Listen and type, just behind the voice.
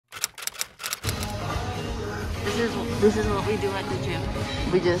This is what we do at the gym.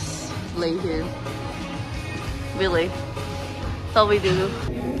 We just lay here. Really. That's all we do.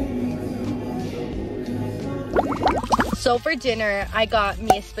 So for dinner, I got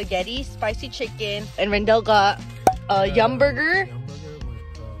me a spaghetti, spicy chicken, and Rendell got a yum burger. Yum burger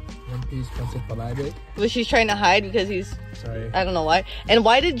with one piece pancit palabok. Which he's trying to hide because he's... Sorry. I don't know why. And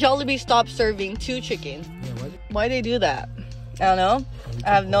why did Jollibee stop serving 2 chicken? Yeah, Why they do that? I don't know.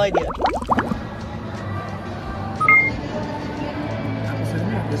 I have no idea.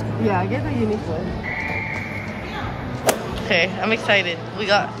 Yeah, I get the unique one. Okay, I'm excited.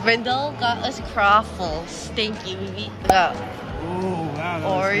 Rendell got us Croffles. Stinky. We got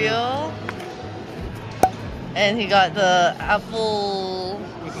Oreo. And he got the apple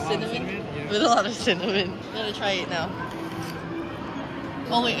cinnamon. With a lot of cinnamon. I'm gonna try it now.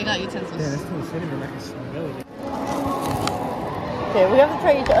 Oh wait, I got utensils. Yeah, that's still cinnamon. I can smell it. Okay, we have to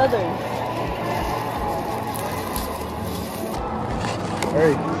try each other.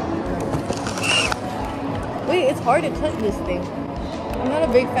 Hurry. Wait, it's hard to cut this thing. I'm not a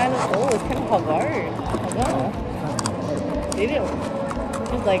big fan of it's kind of hard. I know. They didn't.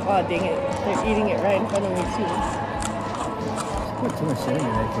 It's like, oh dang it. They're eating it right in front of me too. Put too much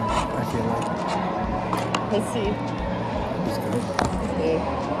cinnamon, I feel like. Let's see. It's good. Okay.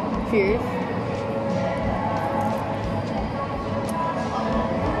 Cheers.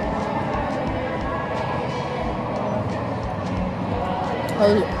 How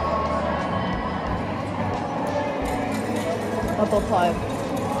is it? Apple pie.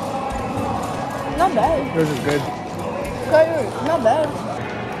 Not bad. Yours is good. Not bad.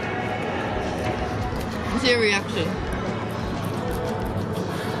 What's your reaction?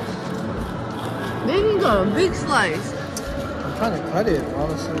 They even got a big slice. I'm trying to cut it,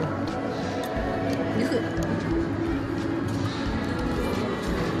 honestly. You could.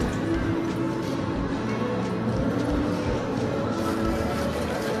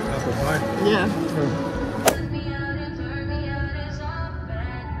 Apple pie. Yeah.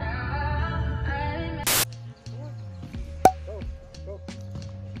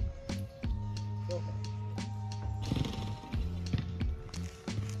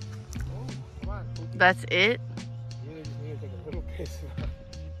 That's it? You really just need to take a little piss.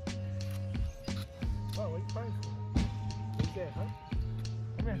 Oh, what are you crying for? What is that, huh?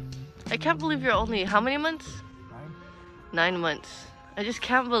 Come here. I can't believe you're only how many months? 9. 9 months. I just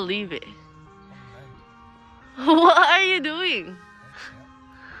can't believe it. What are you doing?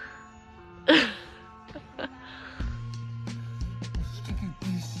 I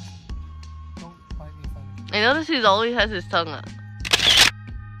notice he always has his tongue out.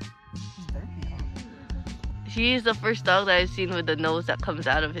 He is the first dog that I've seen with the nose that comes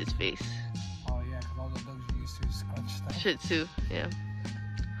out of his face. Oh yeah, because all the dogs you used to scratch stuff. Shih Tzu, yeah.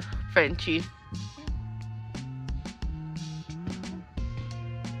 Frenchie.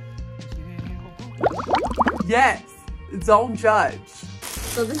 Yes, don't judge.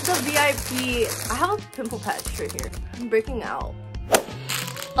 So this is a VIP. I have a pimple patch right here. I'm breaking out.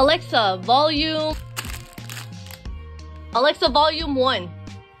 Alexa, volume 1.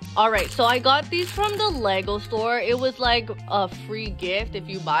 Alright, so I got these from the Lego store. It was like a free gift if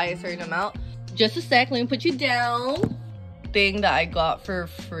you buy a certain amount. Just a sec, let me put you down. Thing that I got for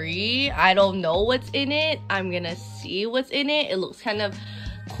free. I don't know what's in it. I'm gonna see what's in it. It looks kind of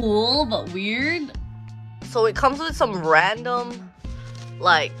cool but weird. So it comes with some random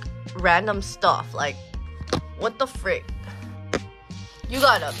stuff. Like, what the frick? You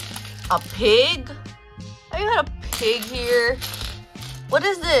got a pig? Oh, you got a pig here. What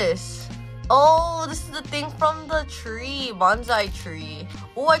is this? Oh, this is the thing from the tree, bonsai tree.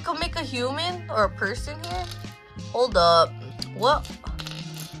 Oh, I could make a human or a person here? Hold up. What?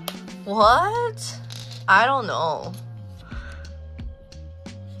 What? I don't know.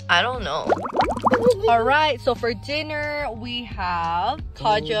 Alright, so for dinner we have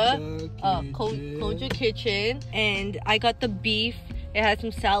Koja Kitchen, and I got the beef. It has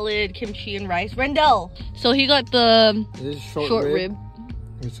some salad, kimchi, and rice. Rendell, so he got the short rib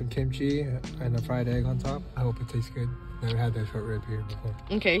with some kimchi and a fried egg on top. I hope it tastes good. Never had that short rib here before.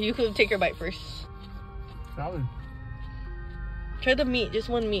 Okay, you could take your bite first. Salad. Try the meat, just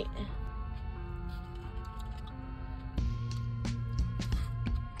one meat.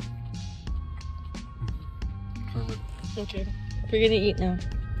 Okay, we're gonna eat now.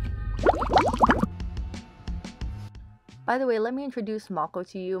 By the way, let me introduce Mako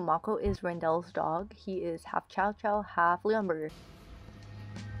to you. Mako is Rendell's dog. He is half Chow Chow, half Leon Burger.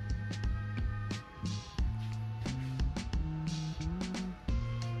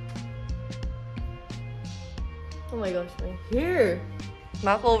 Oh my gosh, my hair!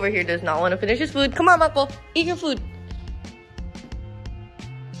 Mako over here does not want to finish his food. Come on, Mako. Eat your food.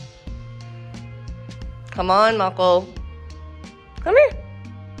 Come on, Mako. Come here.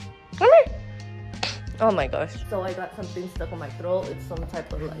 Come here. Oh my gosh. So I got something stuck on my throat. It's some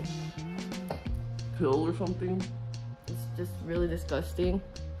type of like pill or something. It's just really disgusting.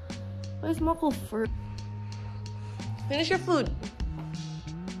 Why is Mako fur? Finish your food.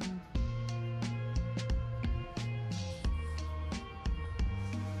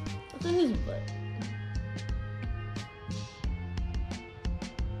 What's in his butt?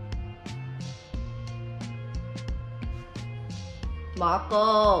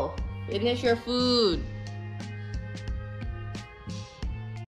 Mako, finish your food.